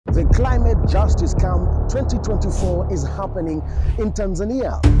The Climate Justice Camp 2024 is happening in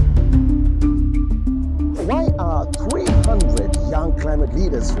Tanzania. Why are 300 young climate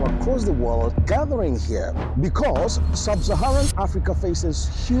leaders from across the world gathering here? Because sub-Saharan Africa faces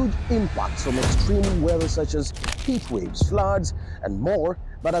huge impacts from extreme weather such as heat waves, floods, and more,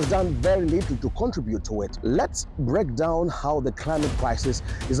 but has done very little to contribute to it. Let's break down how the climate crisis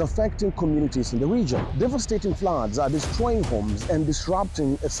is affecting communities in the region. Devastating floods are destroying homes and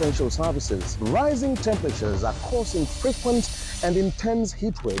disrupting essential services. Rising temperatures are causing frequent and intense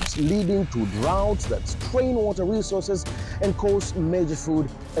heat waves, leading to droughts that strain water resources and cause major food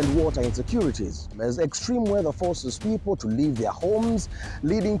and water insecurities. As extreme weather forces people to leave their homes,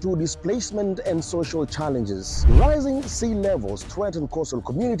 leading to displacement and social challenges. Rising sea levels threaten coastal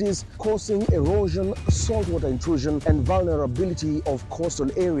communities, causing erosion, saltwater intrusion, and vulnerability of coastal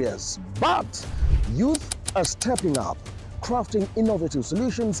areas. But youth are stepping up, crafting innovative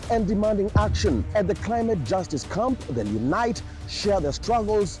solutions and demanding action. At the Climate Justice Camp, they'll unite, share their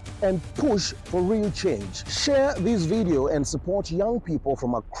struggles, and push for real change. Share this video and support young people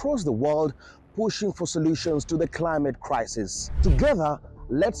from across the world pushing for solutions to the climate crisis. Together,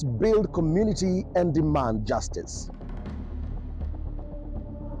 let's build community and demand justice.